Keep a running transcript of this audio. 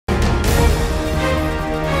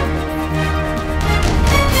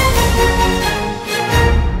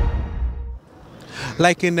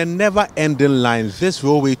Like in a never-ending line, this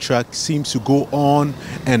railway track seems to go on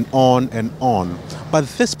and on and on. But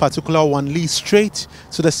this particular one leads straight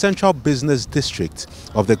to the central business district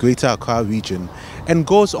of the Greater Accra region and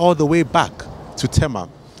goes all the way back to Tema.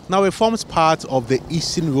 Now it forms part of the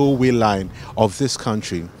Eastern Railway line of this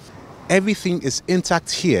country. Everything is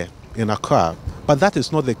intact here in Accra, but that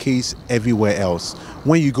is not the case everywhere else.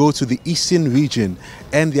 When you go to the Eastern region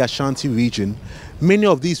and the Ashanti region, many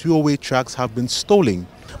of these railway tracks have been stolen.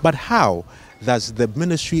 But how does the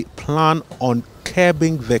ministry plan on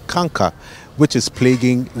curbing the canker which is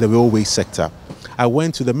plaguing the railway sector? I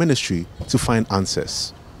went to the ministry to find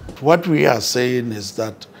answers. What we are saying is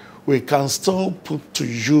that we can still put to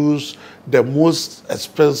use the most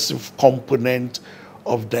expensive component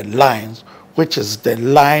of the lines, which is the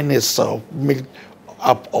line itself made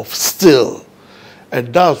up of steel.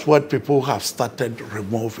 And that's what people have started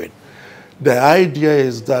removing. The idea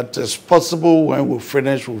is that it's possible when we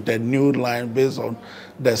finish with the new line based on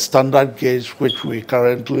the standard gauge which we're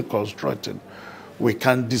currently constructing, we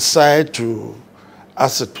can decide to,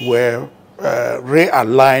 as it were,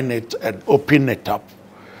 realign it and open it up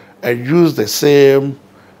and use the same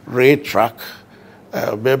rail track.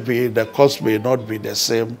 Maybe the cost may not be the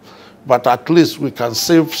same, but at least we can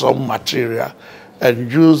save some material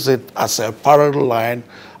and use it as a parallel line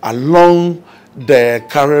along the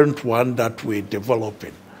current one that we're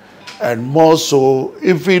developing. And more so,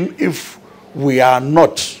 even if we are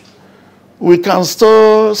not, we can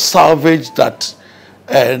still salvage that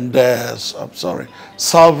and,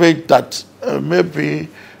 salvage that, maybe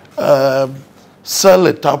sell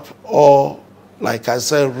it up or, like I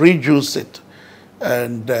said, reduce it.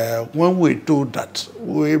 And when we do that,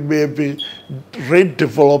 we may be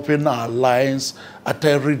redeveloping our lines at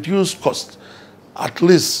a reduced cost. At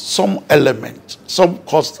least some element, some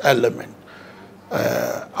cost element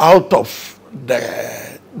out of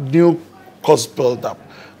the new cost buildup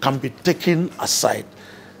can be taken aside.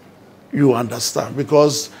 You understand?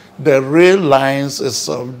 Because the rail lines,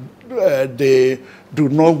 they do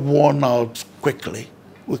not worn out quickly.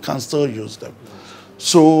 We can still use them.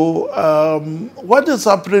 So what is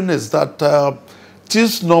happening is that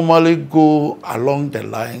things normally go along the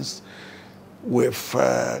lines with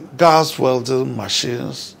gas welding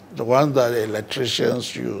machines, the ones that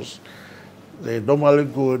electricians use. They normally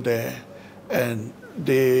go there and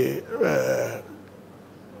they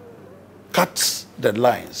cut the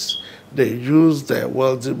lines. They use the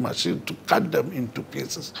welding machine to cut them into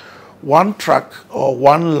pieces. One track or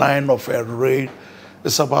one line of a rail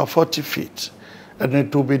is about 40 feet. And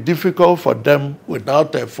it will be difficult for them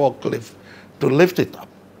without a forklift to lift it up.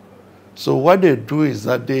 So what they do is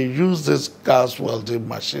that they use these gas welding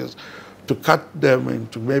machines to cut them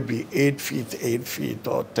into maybe 8 feet,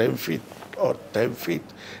 or 10 feet,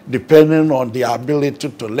 depending on the ability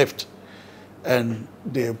to lift. And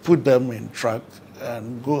they put them in truck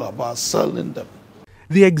and go about selling them.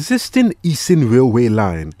 The existing Eastern Railway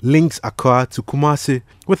line links Accra to Kumasi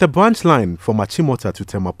with a branch line from Achimota to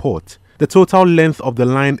Tema Port. The total length of the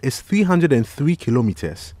line is 303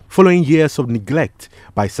 kilometers. Following years of neglect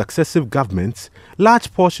by successive governments,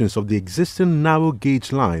 large portions of the existing narrow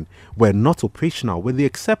gauge line were not operational with the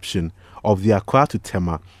exception of the Accra to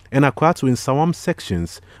Tema and Accra to Nsawam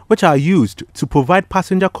sections, which are used to provide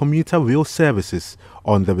passenger commuter rail services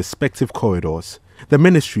on the respective corridors. The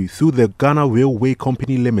ministry, through the Ghana Railway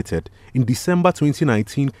Company Limited, in December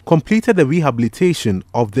 2019, completed the rehabilitation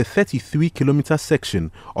of the 33-kilometer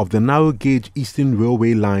section of the narrow gauge Eastern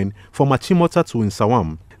Railway line from Achimota to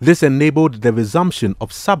Nsawam. This enabled the resumption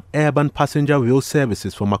of suburban passenger rail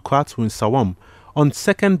services from Accra to Nsawam on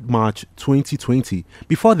 2nd March 2020,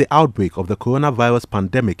 before the outbreak of the coronavirus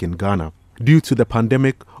pandemic in Ghana. Due to the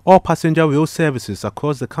pandemic, all passenger rail services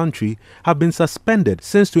across the country have been suspended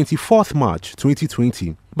since 24th March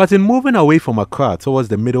 2020. But in moving away from Accra towards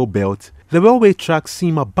the Middle Belt, the railway tracks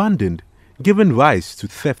seem abandoned, giving rise to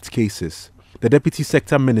theft cases. The Deputy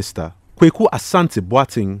Sector Minister, Kweku Asante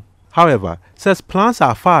Boateng, however, says plans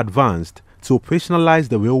are far advanced to operationalize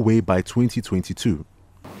the railway by 2022.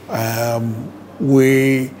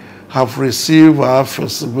 We have received our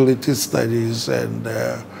feasibility studies and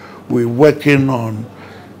we're working on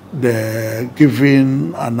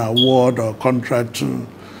giving an award or contract to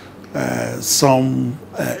some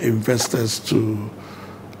investors to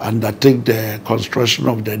undertake the construction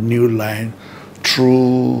of the new line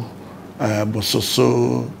through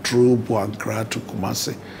Bososo, through Buankra to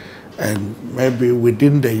Kumasi. And maybe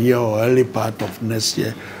within the year or early part of next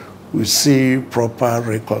year, we see proper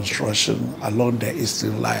reconstruction along the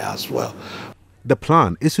Eastern Line as well. The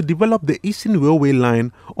plan is to develop the Eastern Railway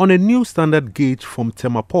line on a new standard gauge from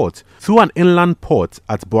Tema Port through an inland port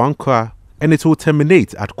at Boankra, and it will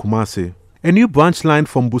terminate at Kumasi. A new branch line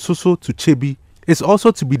from Busoso to Chebi is also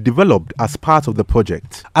to be developed as part of the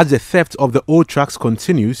project. As the theft of the old tracks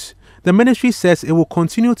continues, the ministry says it will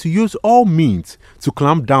continue to use all means to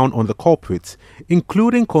clamp down on the culprits,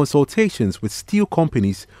 including consultations with steel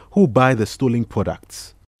companies who buy the stolen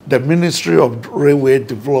products. The Ministry of Railway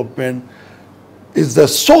Development is the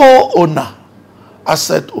sole owner,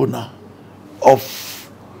 asset owner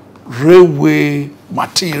of railway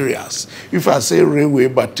materials. If I say railway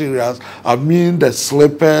materials, I mean the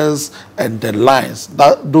sleepers and the lines,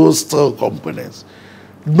 those steel companies.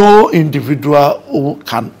 No individual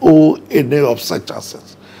can own any of such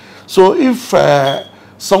assets. So if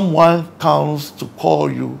someone comes to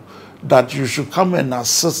call you that you should come and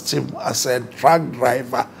assist him as a truck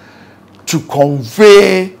driver to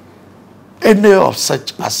convey any of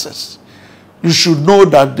such assets, you should know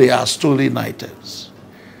that they are stolen items.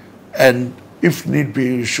 And if need be,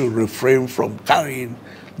 you should refrain from carrying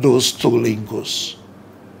those stolen goods.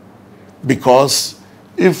 Because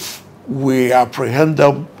if we apprehend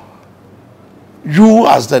them, you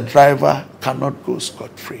as the driver cannot go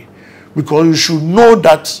scot-free. Because you should know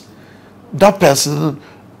that that person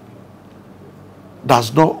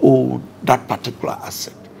does not own that particular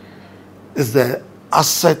asset. It's the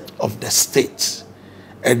asset of the state,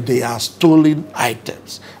 and they are stolen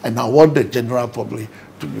items. And I want the general public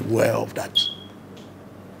to be aware of that.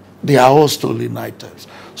 They are all stolen items.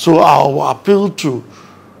 So our appeal to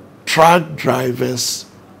truck drivers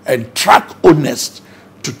and truck owners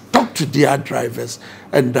to talk to their drivers,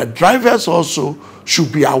 and the drivers also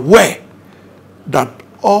should be aware that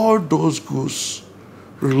all those goods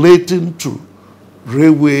relating to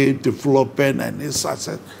railway development and its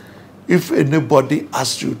assets, if anybody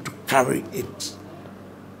asks you to carry it,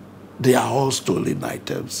 they are all stolen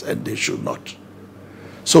items and they should not.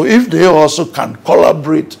 So if they also can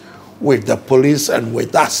collaborate with the police and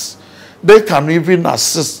with us, they can even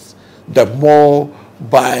assist them more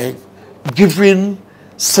by giving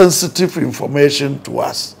sensitive information to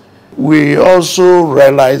us. We also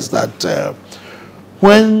realize that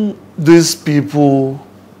when these people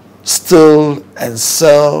steal and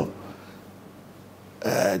sell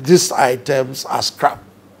these items as scrap,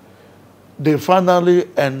 they finally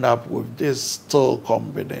end up with these steel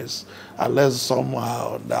companies, unless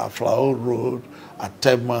somehow on the Aflao Road, at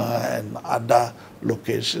Tema and other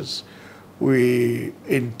locations. We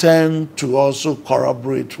intend to also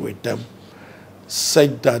corroborate with them,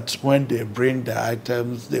 such that when they bring the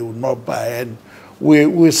items, they will not buy. And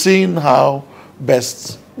we're seeing how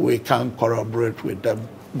best we can corroborate with them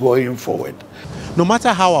going forward. No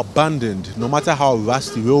matter how abandoned, no matter how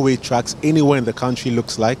rusty railway tracks anywhere in the country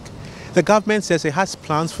looks like, the government says it has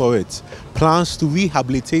plans for it, plans to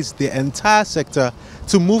rehabilitate the entire sector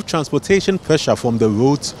to move transportation pressure from the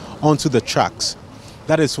roads onto the tracks.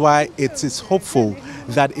 That is why it is hopeful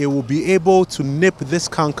that it will be able to nip this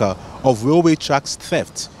canker of railway tracks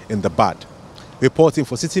theft in the bud. Reporting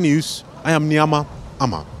for Citi News, I am Niama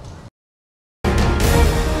Ama.